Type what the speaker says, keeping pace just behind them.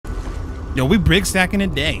Yo, we brig stacking a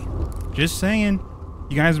day. Just saying.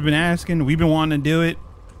 You guys have been asking. We've been wanting to do it.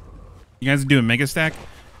 You guys are doing mega stack.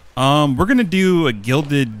 We're gonna do a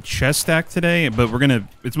gilded chest stack today, but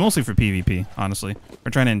it's mostly for PvP, honestly.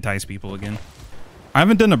 We're trying to entice people again. I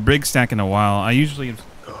haven't done a brig stack in a while.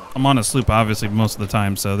 I'm on a sloop obviously most of the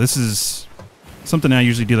time, so this is something I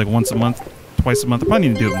usually do like once a month, twice a month. I probably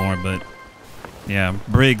need to do it more, but yeah,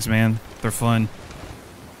 brigs, man, they're fun.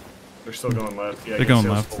 They're still going left. Yeah, they're going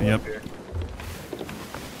left. Yep.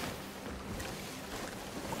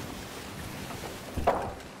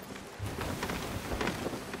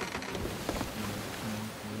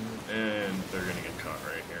 And they're gonna get caught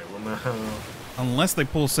right here. Lamau. Unless they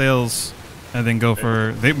pull sails and then go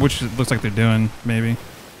for which it looks like they're doing, maybe.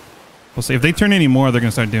 We'll see. If they turn any more, they're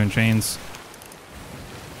gonna start doing chains.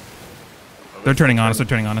 Oh, they're turning on us. They're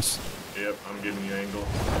turning on us. Yep, I'm giving you angle.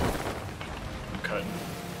 I'm cutting.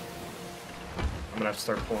 I'm gonna have to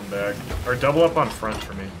start pulling back. Or double up on front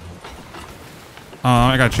for me.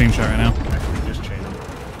 I got a chain shot right now. Just chain them.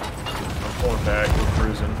 I'm pulling back. We're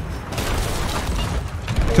cruising.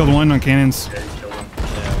 Killed one on cannons. Yeah, you killed him.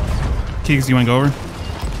 Yeah. Keeks, you want to go over? Yeah.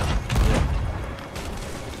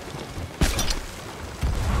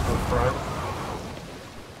 Full front.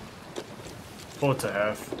 Pull it to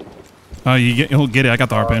half. Oh, you'll get it. I got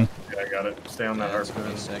the harpoon. Yeah, I got it. Stay on that harpoon.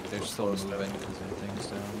 They're still moving because everything's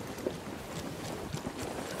down.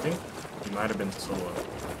 I think you might have been solo.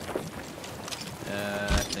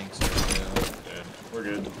 I think so too. Yeah, we're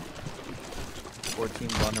good. 14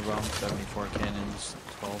 blunder bombs, 74 cannons,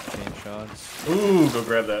 12 chain shots. Ooh, go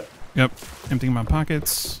grab that. Yep. Emptying my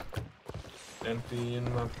pockets. Empty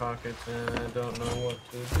in my pockets and I don't know what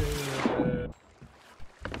to do with it.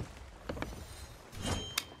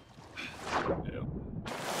 Yep.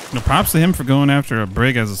 No props to him for going after a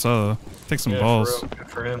brig as a solo. Take some balls. For real. Good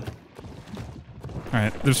for him.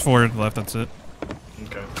 Alright, there's 4 left, that's it.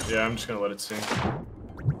 Okay. Yeah, I'm just gonna let it sink.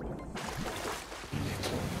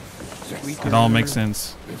 It all makes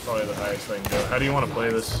sense. It's probably the highest I can go. How do you want to play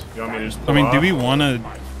this? You want me to just I mean, off? do we want to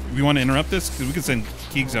interrupt this? Because we could send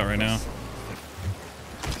Keeks out right now.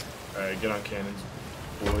 Alright, get on cannons,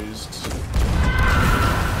 boys.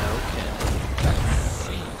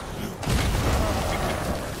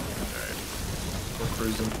 Alright. We're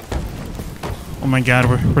cruising. Oh my god,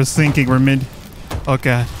 we're sinking. We're mid. Oh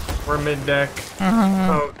god. We're mid deck.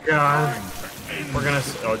 Oh god. We're gonna.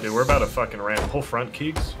 Oh dude, we're about to fucking ramp. Pull front,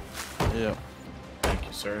 Keeks. Yeah. Thank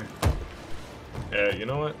you, sir. Yeah, you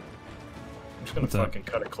know what? I'm just gonna fucking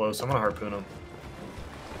cut it close. I'm gonna harpoon him.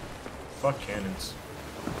 Fuck cannons.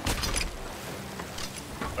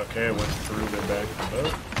 Okay, I went through their back.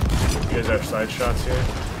 Oh. You guys have side shots here?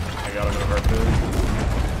 I got him in a harpoon.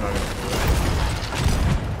 I'm not gonna do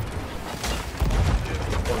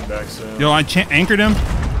it. Pulling back soon. Yo, I anchored him,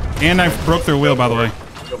 and I broke their wheel, by the way.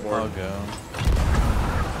 Go board. I'll go.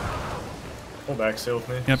 Pull back sail with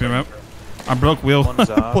me. Yep, yep. I broke wheel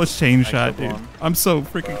plus chain shot, dude. I'm so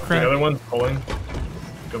freaking crap. The other one's pulling.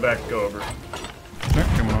 Go back, go over.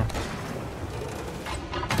 Come on.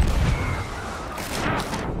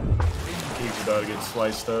 He's about to get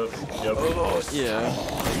sliced up. Yep. Yeah.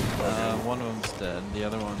 One of them's dead. The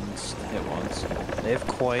other one's hit once. They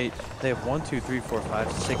have 1, 2, 3, 4,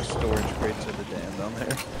 5, 6 storage crates of the dam down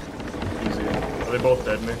there. Easy. Are they both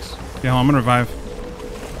dead, Mix? Yeah, I'm gonna revive.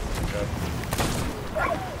 Okay.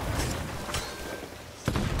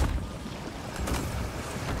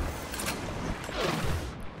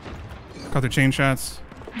 Got their chain shots.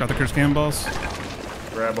 Got the curse cannonballs.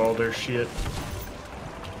 Grab all their shit.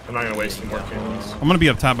 I'm not gonna waste any more cannons. I'm gonna be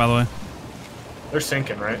up top, by the way. They're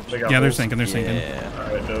sinking, right? They got yeah, they're holes. sinking. They're sinking. Yeah.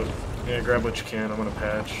 Alright, dope. Yeah, grab what you can. I'm gonna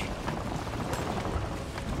patch.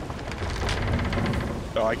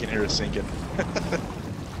 Oh, I can hear it sinking.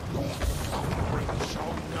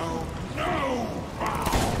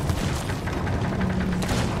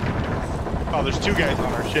 Oh, there's 2 guys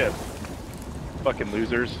on our ship. Fucking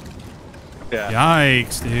losers. Yeah.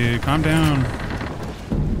 Yikes, dude. Calm down.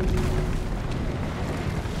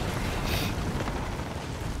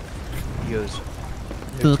 He goes,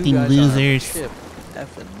 Fucking losers.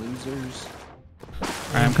 Effing losers.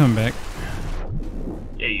 Alright, I'm coming back.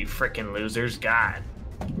 Yeah, you freaking losers. God.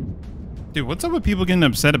 Dude, what's up with people getting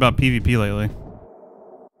upset about PvP lately?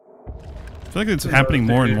 I feel like it's happening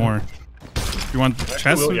more and more. You want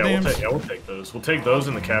chests with names? We'll take those. We'll take those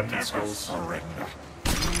in the captain's schools.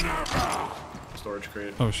 Storage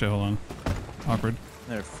crate. Oh shit, hold on. Awkward.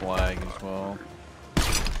 Their flag as well.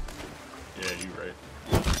 Yeah, you're right.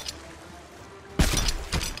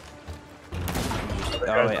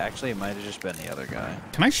 Oh wait, actually it might have just been the other guy.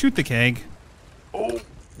 Can I shoot the keg? Oh.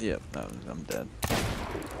 Yep, I'm dead.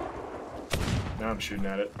 Now I'm shooting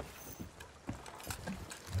at it.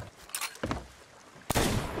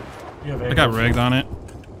 I got rigged on it.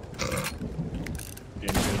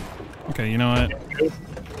 Game good. Okay, you know what?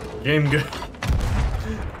 Game good.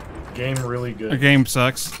 Game really good. The game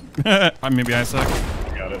sucks. Maybe I suck.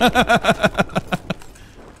 Got it.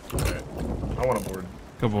 Alright. I want a board.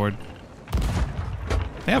 Go board.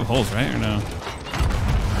 They have holes, right? Or no?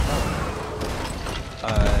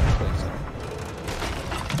 I'm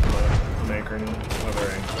anchoring it. Oh,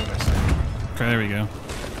 they're anchoring. I see. Okay, there we go.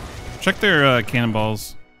 Check their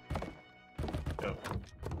cannonballs. Yep.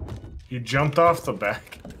 You jumped off the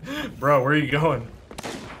back. Bro, where are you going?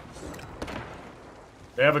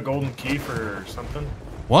 They have a golden key for something?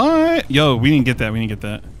 What? Yo, we didn't get that. We didn't get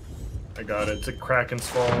that. I got it. It's a Kraken's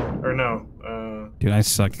Fall. Or no. Dude, I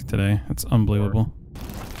suck today. That's unbelievable.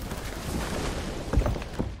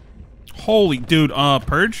 Holy dude,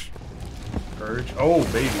 Purge? Purge? Oh,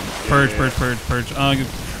 baby. Purge.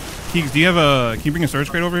 Keeks, do you have a... Can you bring a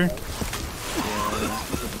storage crate over here?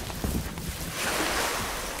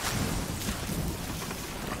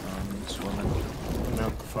 Swimming.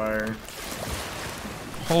 Out the fire.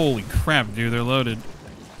 Holy crap, dude, they're loaded.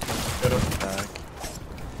 Get him. Back.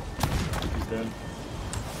 He's dead.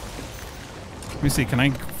 Let me see, can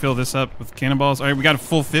I fill this up with cannonballs? Alright, we got a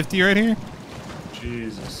full 50 right here.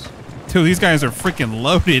 Jesus. Dude, these guys are freaking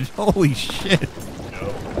loaded. Holy shit.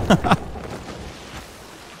 Yo.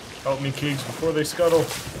 Help me, Keeks, before they scuttle.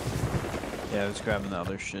 Yeah, I was grabbing the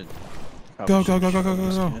other shit. Go.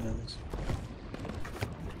 Cannons.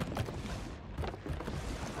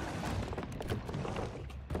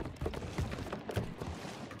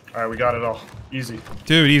 Alright, we got it all. Easy.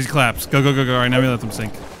 Dude, easy claps. Go. Alright, now we let them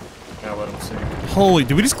sink. Now let them sink. Holy,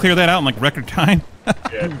 did we just clear that out in like record time?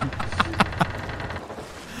 Yeah.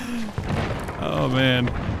 Oh, man.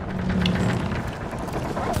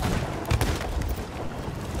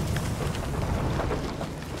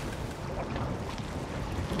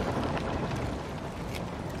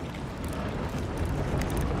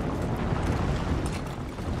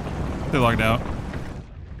 They logged out.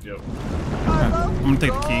 Yep. I'm gonna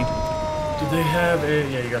take the key. Did they have a...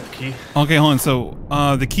 Yeah, you got the key. Okay, hold on. So,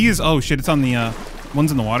 the key is... Oh, shit. It's on the, one's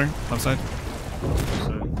in the water. Left side.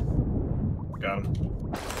 So, got him.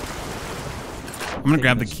 I'm gonna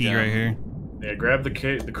grab the key right here. Yeah, grab the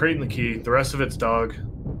crate and the key. The rest of it's dog.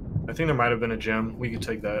 I think there might have been a gem. We could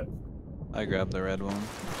take that. I grabbed the red one.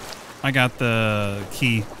 I got the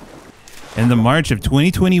key. In the March of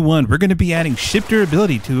 2021, we're gonna be adding ship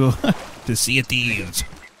durability to Sea of Thieves.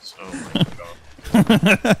 Oh my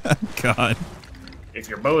god. God. If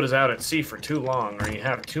your boat is out at sea for too long, or you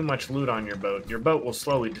have too much loot on your boat will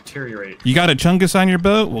slowly deteriorate. You got a Chungus on your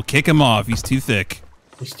boat? Well, kick him off. He's too thick.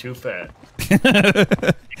 He's too fat.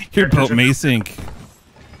 Your boat may sink.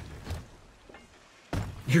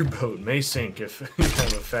 Your boat may sink if you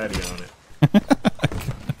have a fatty on it.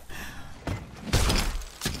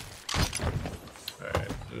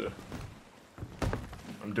 Alright.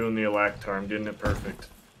 I'm doing the Elactar. I'm getting it perfect.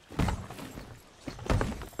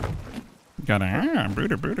 Got a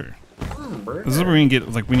brooder. This is where we can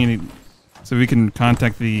get, like, we need to, so we can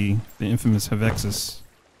contact the infamous Havexus.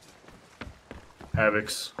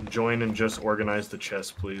 Havocs, join and just organize the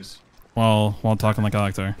chest, please. While talking like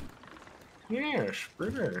Electar. Yes,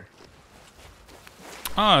 brother.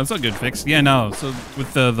 Oh, that's a good fix. Yeah, no. So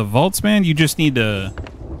with the vaults, man, you just need to.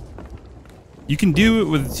 You can do it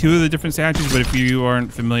with 2 of the different statues, but if you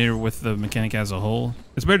aren't familiar with the mechanic as a whole,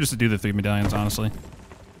 it's better just to do the 3 medallions, honestly.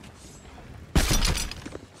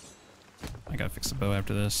 I gotta fix the bow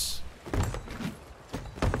after this.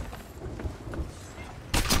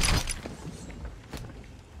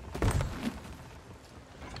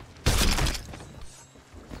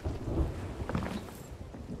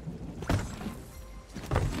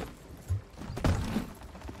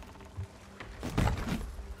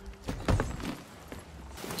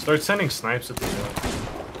 Start sending snipes at the wall.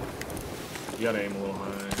 You gotta aim a little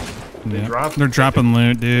high. They're dropping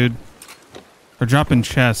loot, dude. They're dropping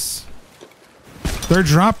chests. They're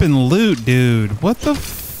dropping loot, dude. What the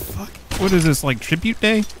fuck? What is this, like tribute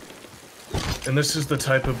day? And this is the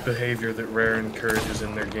type of behavior that Rare encourages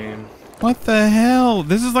in their game. What the hell?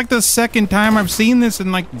 This is like the 2nd time I've seen this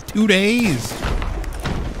in like 2 days.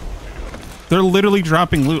 They're literally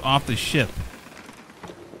dropping loot off the ship.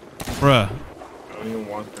 Bruh. I don't even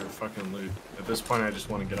want their fucking loot. At this point, I just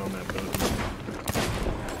want to get on that boat.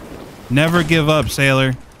 Never give up,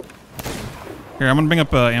 sailor. Here, I'm gonna bring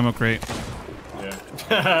up an ammo crate. Yeah.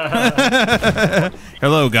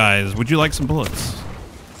 Hello, guys. Would you like some bullets?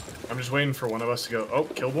 I'm just waiting for one of us to go, oh,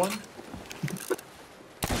 killed one?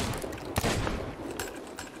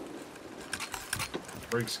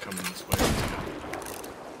 Brig's coming this way.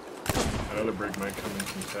 That other brig might come and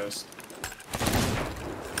contest.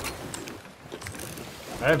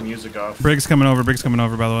 I have music off. Brig's coming over. Brig's coming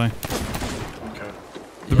over, by the way.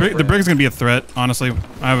 Okay. The Brig's gonna be a threat, honestly.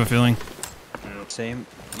 I have a feeling. Yeah. Same.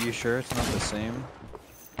 You sure it's not the same?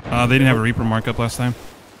 They didn't have a Reaper markup last time.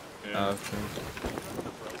 Yeah. Okay.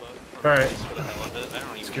 Alright.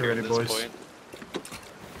 Let's get ready, boys.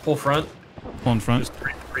 Full front. Pull in front. Just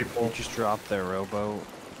free pull. Just drop their rowboat.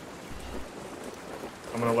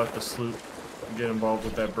 I'm gonna let the sloop get involved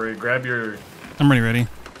with that brig. Grab your... I'm ready.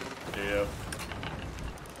 Yeah.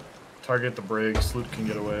 Target the brig. Sloop can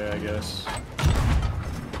get away, I guess.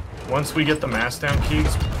 Once we get the mast down,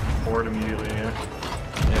 keys, board immediately, yeah?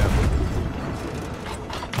 Yeah.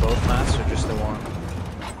 Both masts or just the one?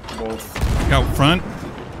 Both. Out front.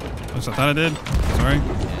 Which I thought I did. Sorry.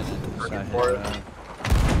 So I hit for it. that.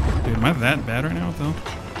 Dude, am I that bad right now, though?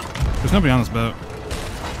 There's nobody on this boat.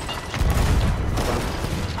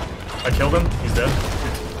 I killed him. He's dead.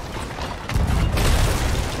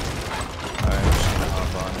 Alright, I'm just gonna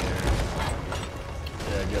hop on here.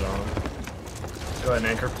 Yeah, get on. Go ahead and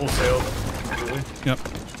anchor. Full sail. Completely. Yep.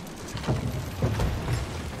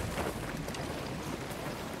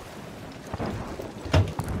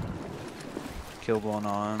 Killed one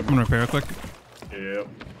on. I'm gonna repair quick. Yep.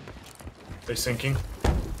 They sinking.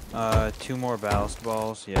 2 more ballast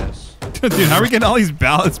balls, yes. Dude, how are we getting all these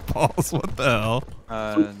ballast balls? What the hell?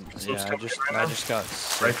 Yeah, I just got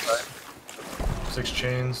Right 6. side. 6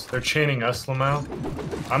 chains. They're chaining us, Lamau.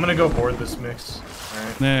 I'm gonna go board this mix.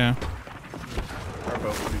 Alright. Yeah. Our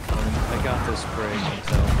boat will be fine. I got this brig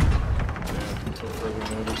Until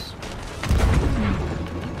further notice.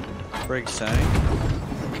 until brig sank.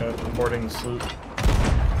 Okay, I'm boarding the sloop.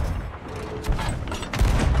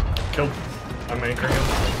 Killed. I'm anchoring him.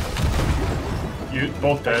 You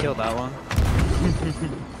both I dead. killed that one.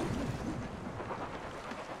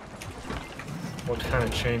 What kind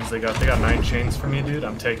of chains they got? They got 9 chains for me, dude.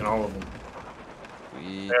 I'm taking all of them.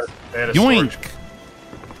 Sweet. They had a Yoink! storage.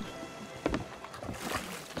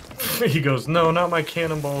 He goes, no, not my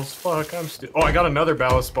cannonballs. Fuck, I'm stupid. Oh, I got another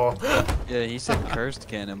ballast ball. Yeah, he said cursed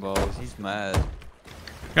cannonballs. He's mad.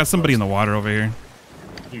 Got somebody in the water over here.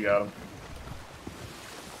 You got him.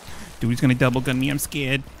 Dude, he's gonna double gun me. I'm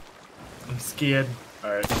scared. I'm scared.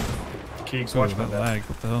 Alright. Keeks, Oh, watch my that back. lag.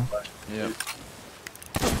 What the hell? Yep.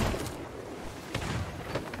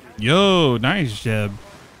 Yo, nice, Jeb.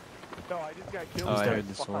 No, I just got killed. Oh, I heard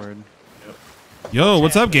the sword. Yo,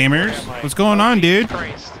 what's up, gamers? What's going on, dude?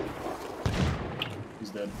 He's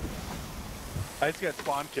dead. I just got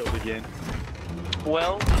spawn killed again.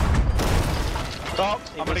 Well, Oh,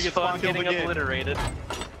 it I'm gonna was get fun spawn killed getting again. obliterated.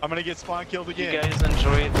 I'm gonna get spawn killed You again. guys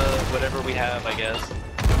enjoy the whatever we have, I guess.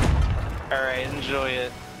 Alright, enjoy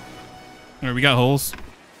it. All right, we got holes.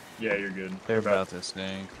 Yeah, you're good. They're about to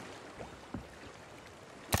stink.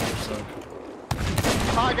 So,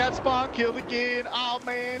 I got spawn killed again. Oh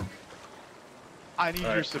man. I need your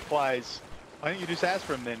Alright. supplies. Why don't you just ask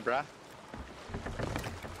for them then, bruh?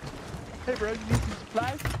 Hey bro, you need some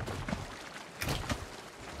supplies?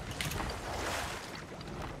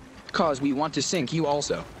 Cause we want to sink you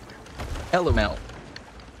also. LOL.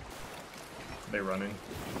 they running.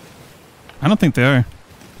 I don't think they are.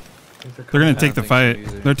 They're gonna I take don't the think so fight.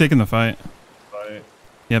 either. They're taking the fight. Fight.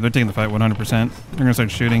 Yeah, they're taking the fight 100%. They're gonna start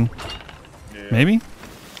shooting. Yeah. Maybe?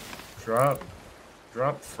 Drop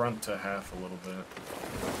front to half a little bit.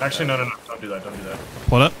 Actually, no, don't do that. Don't do that.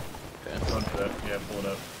 Pull it up. Don't do that. Yeah, pull it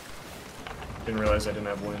up. Didn't realize I didn't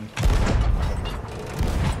have wind.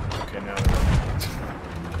 Okay, now they're running.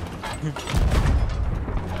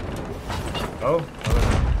 Oh, no,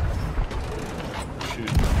 they're not.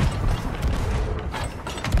 Shoot.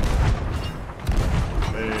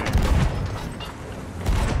 Hey.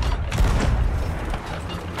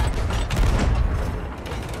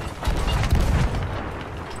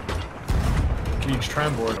 Can you just try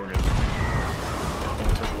and board? We're good.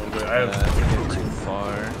 Only took a little bit. I I have think they're too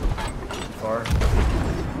far. too far.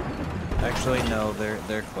 Actually, no,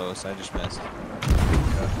 they're close. I just missed.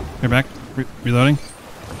 You're back. Reloading.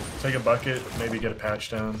 Take a bucket, maybe get a patch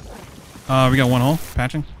down. We got one hole.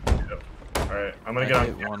 Patching. Yep. Alright, I'm gonna I get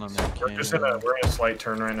hit on. one on that We're just cannon. we're in a slight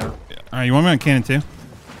turn right now. All right, you want me on cannon too?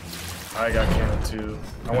 I got cannon too.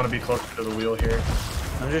 I want to be closer to the wheel here.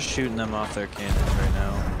 I'm just shooting them off their cannons right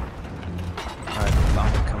now. Alright,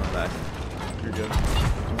 I'm coming back. You're good.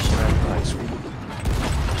 Nice.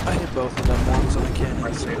 I hit both of them once on the cannon.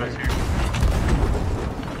 I see it, I see it.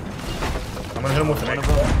 I'm gonna hit him with an One of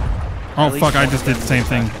angle. them. Oh At least fuck! I one just of did them the same was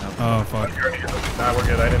thing. backing up. Oh fuck. Nah, we're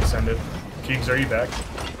good. I didn't send it. Keegs, are you back?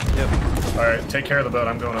 Yep. Alright, take care of the boat.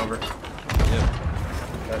 I'm going over. Yep.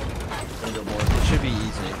 Okay. Gonna go board. It should be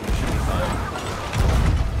easy. It should be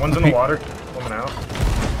fine. One's in the water. Coming out.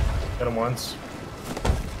 Hit him once.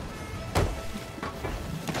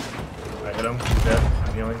 I hit him. He's dead.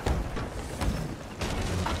 I'm healing.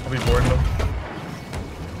 I'll be boarding him.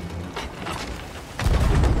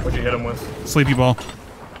 What'd you hit him with? Sleepy ball.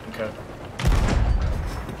 Okay.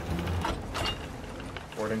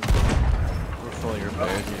 Boarding. We're fully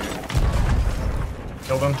repaired here.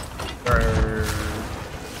 Killed him.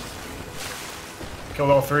 Killed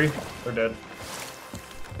all three. They're dead.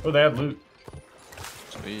 Oh, they had loot.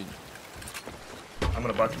 Sweet. I'm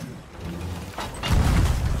gonna bucket.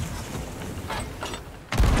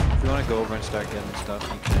 If you want to go over and start getting stuff,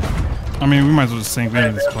 you can. I mean, we might as well just sink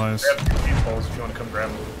in the supplies. Grab 2 peepholes if you want to come grab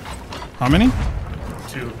them. How many?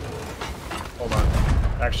 2. Hold on.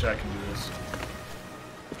 Actually, I can do this.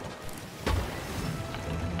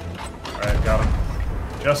 Alright, got them.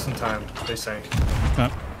 Just in time. They sank.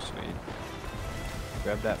 Sweet.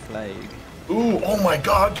 Grab that flag. Ooh, oh my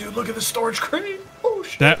god, dude, look at the storage crate. Oh,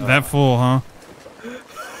 shit. That full, huh?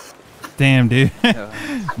 Damn, dude.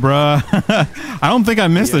 Bruh. I don't think I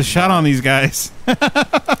missed a shot on these guys.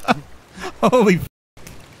 Holy f.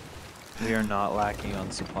 We are not lacking on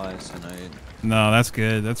supplies tonight. No, that's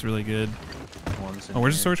good. That's really good. One's in Oh,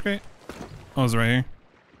 where's the here. storage crate? Oh, it's right here.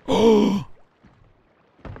 Oh,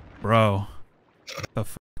 bro. The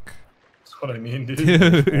f. That's what I mean, dude.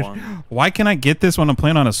 Dude. One. Why can't I get this when I'm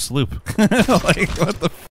playing on a sloop? Like, what the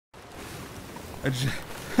f.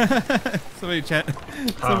 Somebody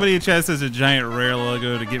in chat says a giant rare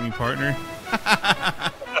logo to get me partner.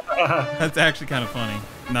 That's actually kind of funny.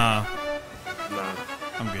 Nah, Nah.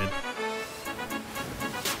 I'm good.